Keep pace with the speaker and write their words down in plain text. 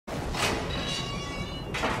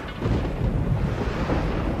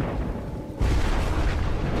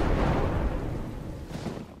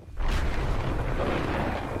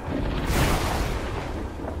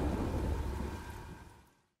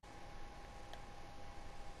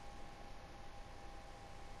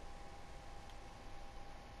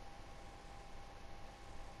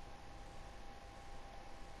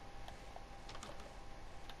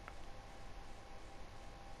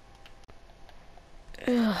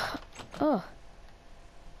Oh.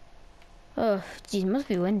 Oh, geez, must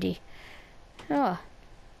be windy. Oh.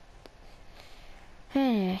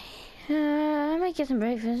 Anyway, I might get some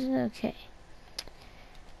breakfast. Okay.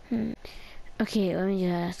 Okay, let me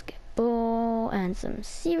just get a bowl and some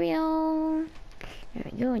cereal. There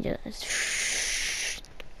we go. Just.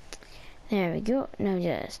 There we go. Now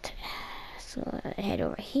just. So head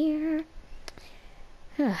over here.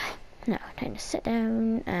 Now time to sit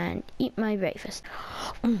down and eat my breakfast.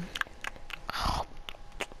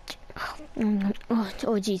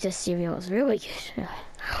 Oh, Jesus, cereal is really good.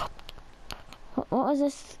 What is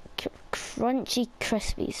this? Crunchy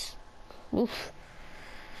Crispies. Oof.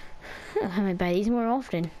 I might buy these more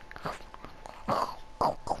often.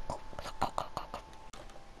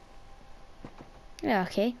 Yeah,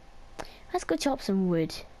 okay. Let's go chop some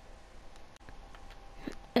wood.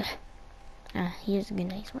 Here's a good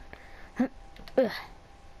nice one.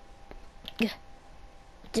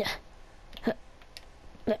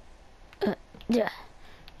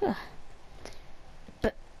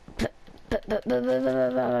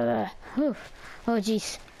 Oh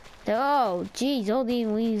jeez. Oh jeez, all these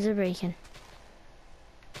leaves are breaking.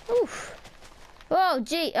 Oof. Oh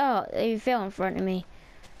gee, oh, they fell in front of me.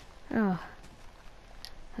 Oh.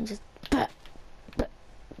 I'm just oh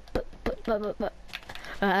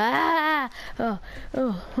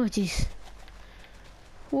jeez.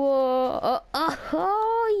 Whoa.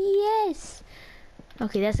 Oh yes.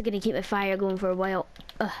 Okay, that's gonna keep my fire going for a while.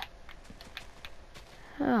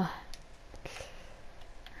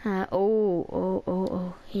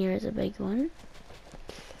 Oh, here's a big one.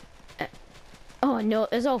 Oh no,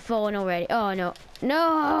 it's all falling already. Oh no.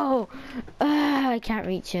 No! I can't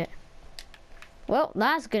reach it. Well,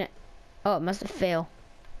 that's gonna... Oh, it must have failed.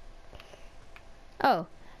 Oh,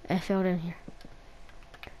 it fell down here.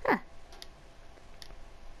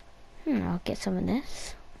 I'll get some of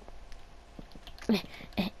this.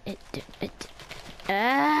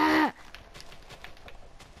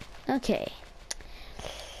 Okay.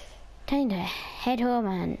 Time to head home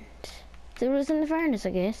and throw this in the furnace, I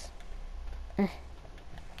guess.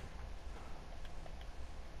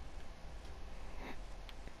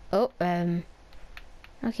 Okay,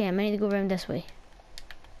 I might need to go around this way.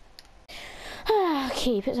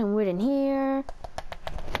 Okay, put some wood in here.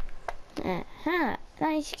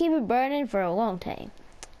 I should keep it burning for a long time.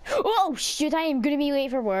 Oh shoot, I am gonna be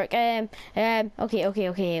late for work. Okay,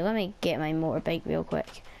 let me get my motorbike real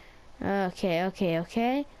quick.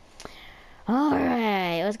 Okay.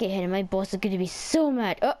 Alright, let's get headed. My boss is gonna be so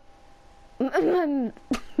mad. Oh, my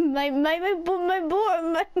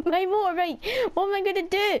motorbike. What am I gonna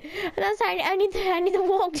do? That's I need to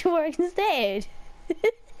walk to work instead.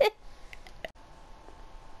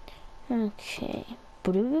 Okay.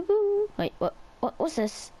 Wait, what's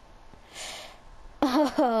this?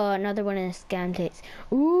 Oh, another one of the scam tapes.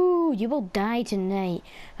 Ooh, you will die tonight.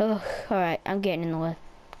 Oh, alright, I'm getting in the lift.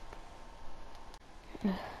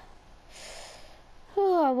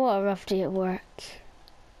 Oh, what a rough day at work.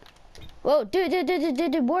 Whoa, dude,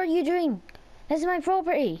 what are you doing? This is my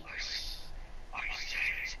property.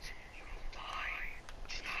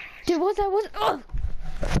 Dude, what's that? Oh!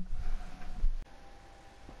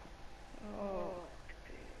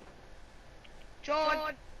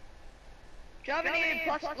 John! Do you have any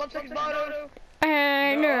plastic lipstick bottle?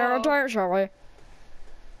 No, don't sorry.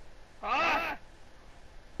 Huh?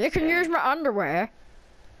 You can use my underwear.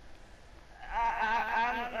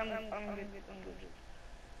 I'm good.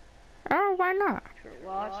 Oh, why not?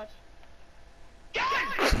 What?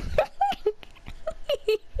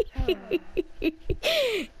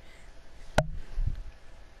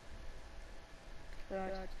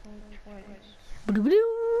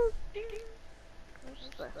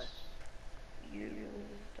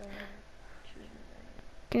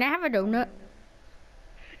 Can I have a donut?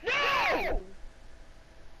 No!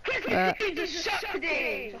 Christmas is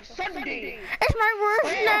Saturday! Sunday! It's my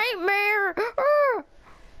worst nightmare!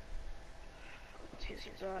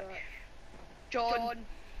 John,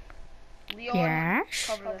 Leon, Yes?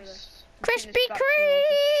 cover this. Krispy Kreme!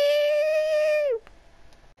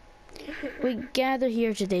 We gather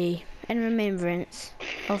here today in remembrance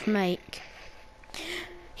of Mike.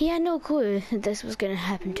 He had no clue that this was going to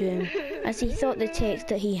happen to him, as he thought the text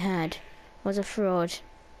that he had was a fraud.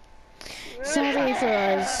 Sadly for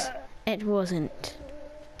us, it wasn't.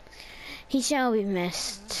 He shall be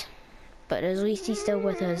missed, but at least he's still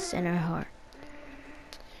with us in our heart.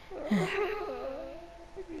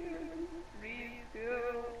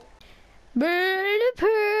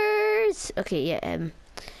 Bloopers! Okay, yeah,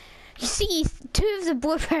 you see, 2 of the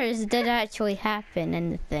bloopers did actually happen in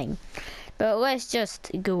the thing. But let's just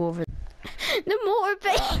go over the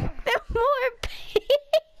motorbike.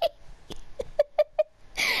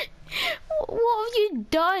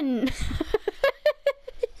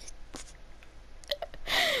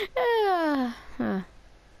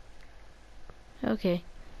 Okay.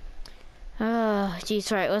 Oh,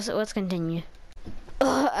 jeez, right, let's continue.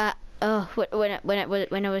 When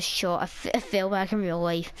I was shot, I fell back in real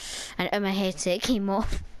life, and my headset came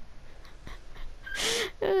off.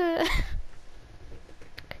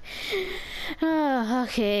 Oh,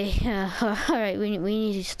 okay. All right, we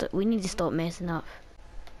need to stop messing up.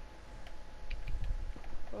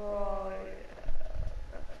 Oh,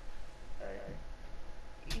 I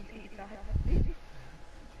think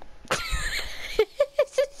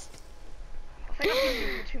I'm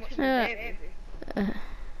doing too much of the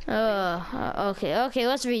Okay,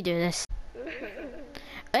 let's redo this.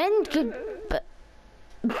 And good.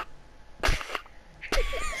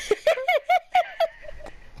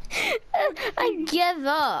 I give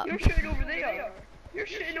up. You're shooting over there. You're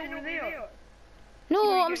shooting over there.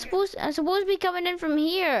 No, I'm supposed to be coming in from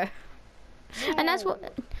here. No. And that's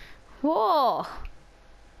what. Whoa.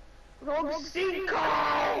 Wrong scene,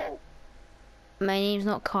 Carl. My name's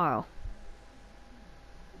not Carl.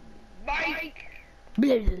 Mike.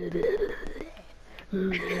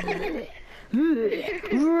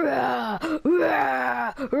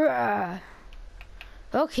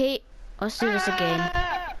 Okay, let's do this again.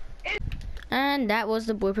 And that was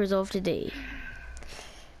the bloopers of today.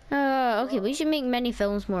 Okay, we should make many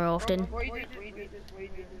films more often.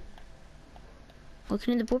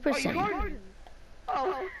 Looking at the bloopers center.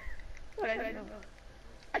 Oh,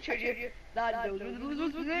 I showed you that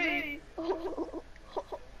was today.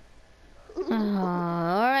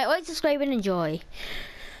 Alright, like, subscribe and enjoy.